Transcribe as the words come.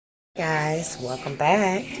Guys, welcome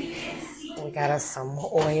back. We got us some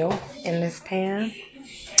oil in this pan,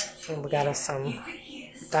 and we got us some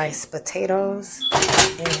diced potatoes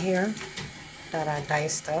in here that I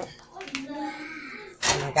diced up,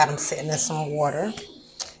 and I got them sitting in some water.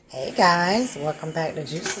 Hey guys, welcome back to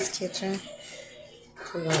Juice's Kitchen.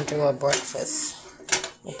 We're gonna do a breakfast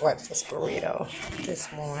burrito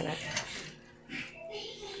this morning.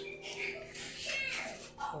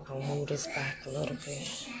 We're gonna move this back a little bit.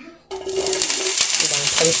 We're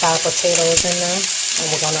gonna place our potatoes in there, and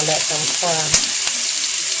we're gonna let them fry.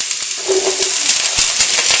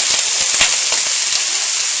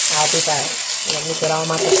 I'll be back. Let me get all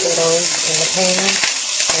my potatoes in the pan,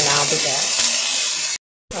 and I'll be back.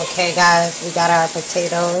 Okay guys, we got our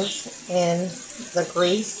potatoes in the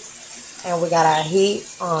grease, and we got our heat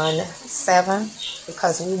on 7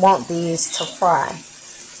 because we want these to fry.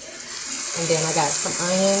 And then I got some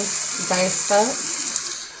onions diced up,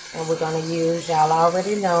 and we're going to use, y'all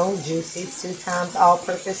already know, Juicy 2 times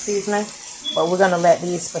all-purpose seasoning, but we're going to let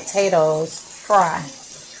these potatoes fry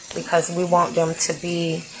because we want them to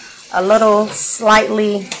be a little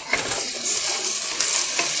slightly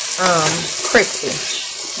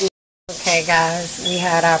crispy. Okay guys, we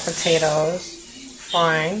had our potatoes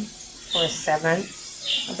frying for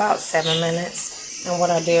about 7 minutes, and what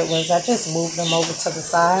I did was I just moved them over to the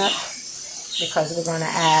side because we're going to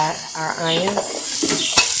add our onions.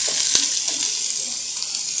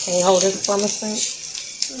 Can you hold it for me, Stink?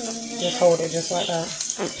 Just hold it just like that.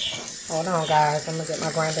 Hold on guys, I'm going to get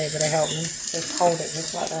my grandbaby to help me. Just hold it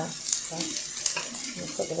just like that. Okay. Let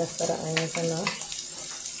me put the rest of the onions in there.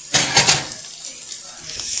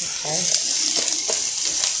 Okay.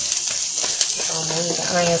 We're going to move the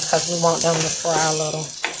onions because we want them to fry a little.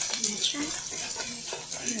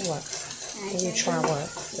 What? You try what?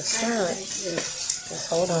 The stir it. Just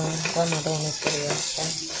hold on. Why am I doing this video?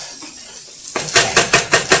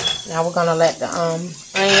 Okay. Now we're going to let the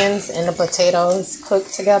onions and the potatoes cook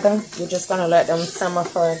together. We're just going to let them simmer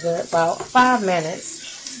for about 5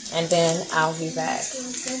 minutes. And then I'll be back.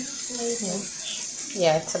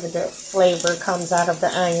 Yeah, till the good flavor comes out of the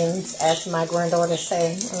onions, as my granddaughter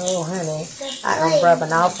say. Oh, honey, I am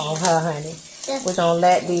rubbing off on her, honey. We're going to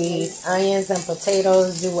let these onions and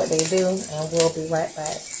potatoes do what they do, and we'll be right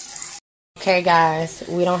back. Okay, guys,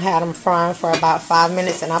 we don't have them frying for about 5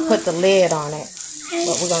 minutes, and I put the lid on it.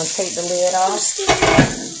 But we're going to take the lid off.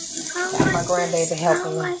 Got my grandbaby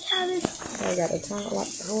helping me. I got to turn it like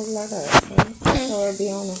that. So it'll be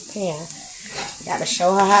on the pan. Got to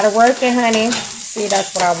show her how to work it, honey. See,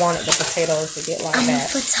 that's what I wanted the potatoes to get like that. I'm a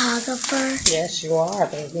photographer. Yes, you are,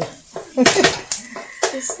 baby. We're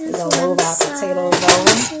going to move our potatoes over.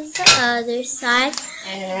 This is the other side.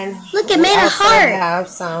 And look, it made a heart. We have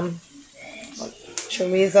some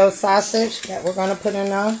chorizo sausage that we're going to put in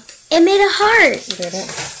there. It made a heart. Did it?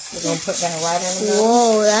 We're going to put that right in there.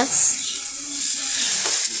 Whoa, that's...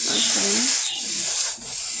 Okay.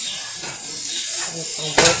 Just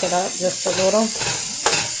going to break it up just a little.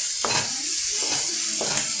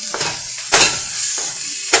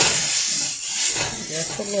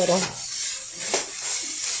 Just a little.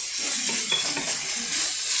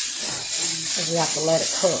 We have to let it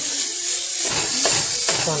cook.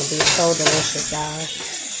 It's going to be so delicious, guys.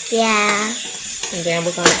 Yeah. And then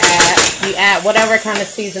we're going to add whatever kind of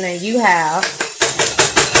seasoning you have.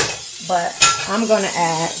 But I'm going to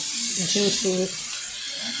add Juicy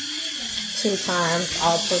 2 times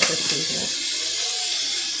all-purpose seasoning.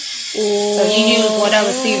 So you use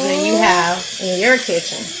whatever seasoning you have in your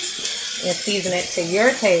kitchen and season it to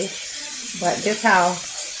your taste. But this how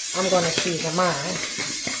I'm going to season mine.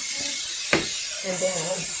 And then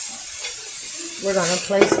we're going to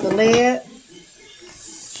place the lid,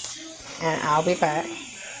 and I'll be back.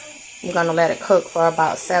 We're going to let it cook for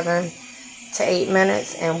about 7 to 8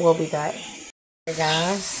 minutes, and we'll be back. Hey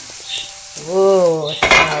guys. Ooh, it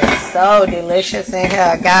smells so delicious in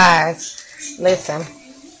here, guys. Listen,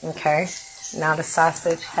 okay. Now the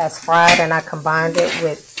sausage has fried, and I combined it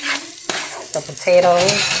with the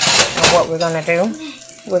potatoes. And what we're going to do,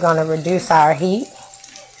 we're going to reduce our heat,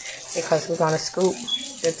 because we're going to scoop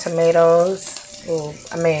the tomatoes. Ooh,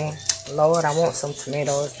 Lord, I want some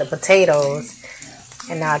tomatoes. The potatoes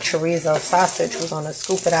and our chorizo sausage, we're going to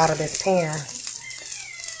scoop it out of this pan.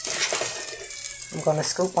 I'm going to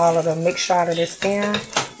scoop all of the mixture out of this pan,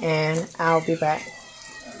 and I'll be back.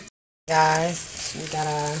 Guys, we got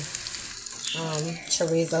our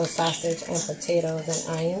chorizo sausage and potatoes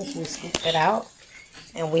and onions. We scooped it out,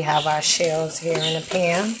 and we have our shells here in the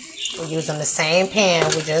pan. We're using the same pan.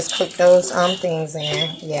 We just cooked those things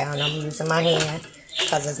in. Yeah, and I'm using my hand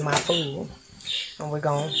because it's my food. And we're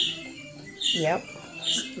going, yep,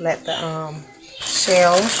 let the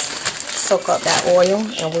shells soak up that oil,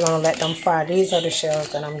 and we're gonna let them fry. These are the shells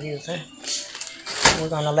that I'm using. We're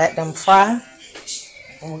gonna let them fry,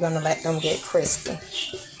 and we're gonna let them get crispy.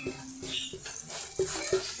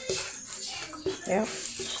 Yep,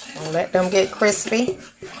 gonna let them get crispy,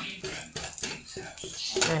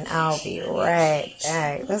 and I'll be right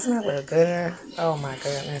back. Doesn't it look good? Oh my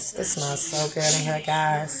goodness, it smells so good in here,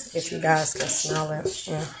 guys. If you guys can smell it.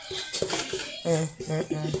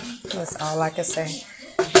 That's all I can say.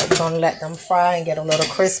 We're gonna let them fry and get a little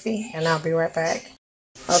crispy, and I'll be right back.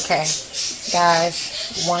 Okay,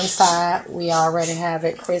 guys, one side we already have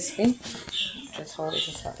it crispy. Just hold it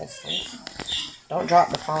just like this. Don't drop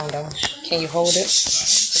the phone though. Can you hold it?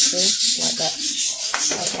 Like that.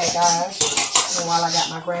 Okay, guys. And while I got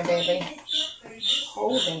my grandbaby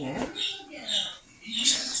holding it,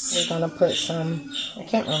 we're gonna put some. I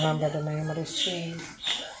can't remember the name of this cheese.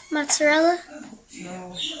 Mozzarella?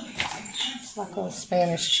 No, it's like a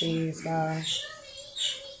Spanish cheese, guys.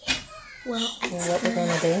 Well, and what we're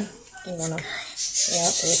gonna do? We're gonna. Yep,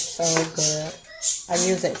 it's so good. I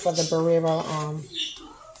use it for the burrito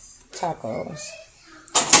tacos.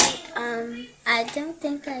 I don't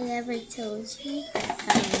think I ever told you.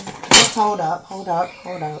 Just hold up.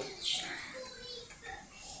 Whoa.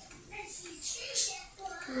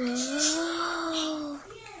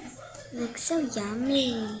 Looks so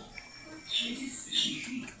yummy. I'm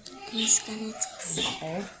just gonna taste it.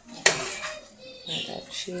 Okay. Put that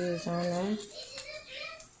cheese on there.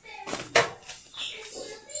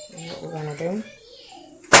 And what we're gonna do?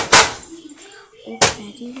 Oh, can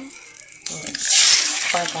I do that?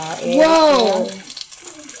 Crack our eggs. Whoa!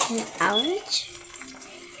 An orange?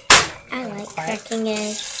 I like cracking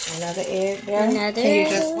eggs. Another egg there. Another Can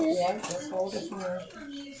you egg? just hold it more.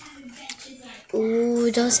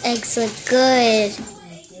 Ooh, those eggs look good.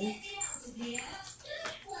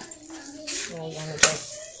 We're gonna just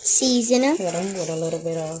Season them. hit them with a little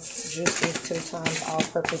bit of juicy 2 times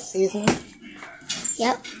all-purpose seasoning.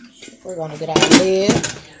 Yep. We're gonna get our lid.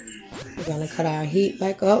 We're gonna cut our heat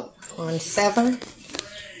back up on 7,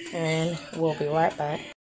 and we'll be right back.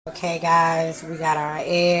 Okay, guys, we got our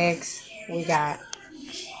eggs. We got,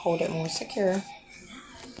 hold it more secure.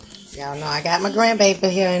 Y'all know I got my grandbaby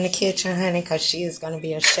here in the kitchen, honey, because she is going to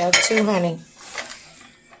be a chef too, honey.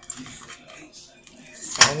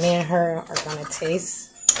 So me and her are going to taste.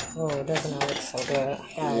 Oh, doesn't it look so good?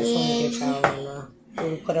 Guys, let me get y'all on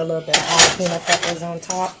we put a little bit of jalapeno peppers on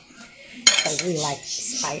top because we like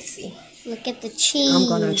spicy. Look at the cheese. I'm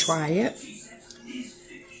going to try it.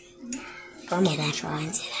 I'm going to try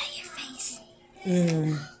it.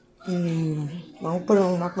 Don't put it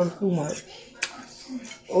on my too much.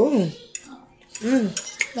 Oh.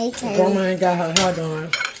 Grandma ain't got her hair done.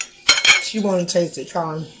 She want to taste it,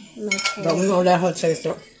 Charlie. But we're going to let her taste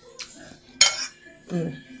it.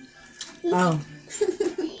 Oh.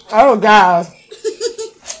 Oh, guys.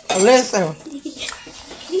 Listen.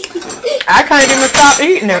 I can't even stop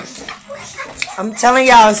eating it. I'm telling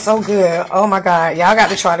y'all, it's so good. Oh, my God. Y'all got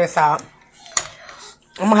to try this out.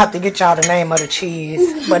 I'm going to have to get y'all the name of the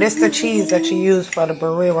cheese. But it's the cheese that you use for the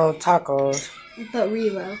burrito tacos.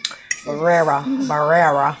 Barrera.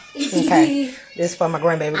 Okay. This is for my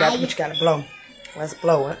grandbaby. But you got to blow. Let's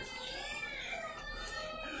blow it.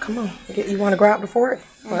 Come on. You want to grab the fork?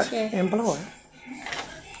 Sure. And blow it.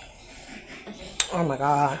 Oh, my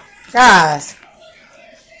God. Guys.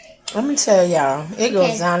 Let me tell y'all. It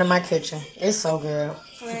goes down in my kitchen. It's so good.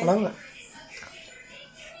 Blow it.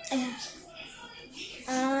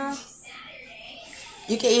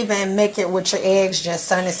 You can even make it with your eggs just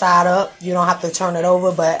sunny side up. You don't have to turn it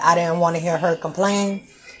over, but I didn't want to hear her complain.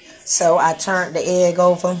 So I turned the egg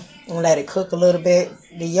over and let it cook a little bit,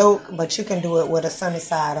 the yolk, but you can do it with a sunny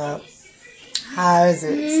side up. How is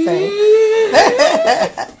it?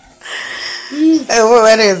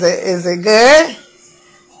 What is it? Is it good?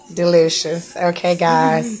 Delicious. Okay,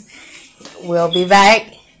 guys. We'll be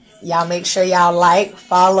back. Y'all make sure y'all like,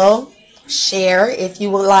 follow, share if you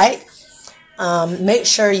would like. Make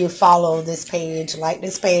sure you follow this page, like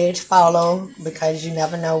this page, follow, because you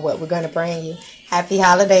never know what we're going to bring you. Happy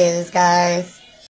holidays, guys.